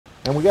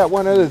And we got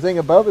one other thing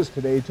above us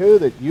today too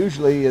that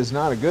usually is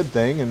not a good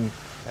thing, and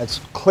that's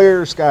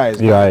clear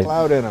skies, not a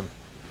cloud in them.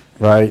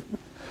 Right.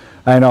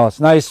 I know, it's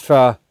nice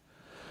for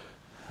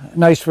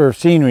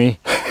scenery.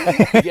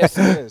 Yes,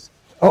 it is.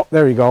 Oh,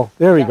 there we go.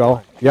 There we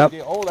go. Yep.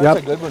 Oh,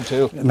 that's a good one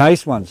too.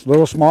 Nice ones.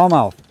 Little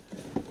smallmouth.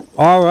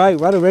 All right,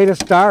 what a way to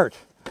start.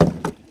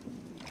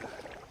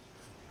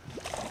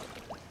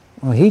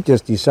 Well, he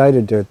just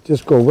decided to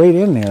just go right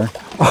in there.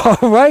 All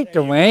right,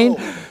 Dwayne.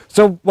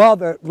 So,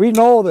 well, we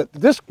know that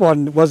this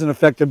one wasn't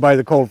affected by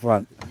the cold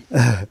front.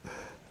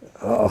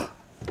 Oh.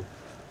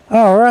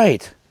 All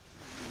right.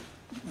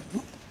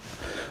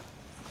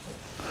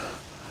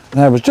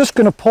 And I was just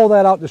going to pull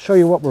that out to show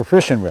you what we're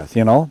fishing with,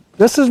 you know.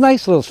 This is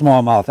nice little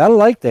smallmouth. I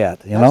like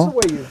that, you know.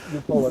 That's the way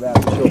you pull it out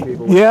to show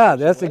people. Yeah,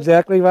 that's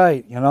exactly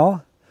right, you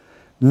know.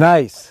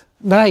 Nice.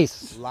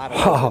 Nice. A lot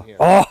of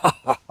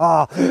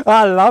oh,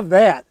 I love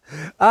that.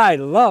 I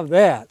love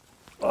that.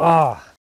 Oh.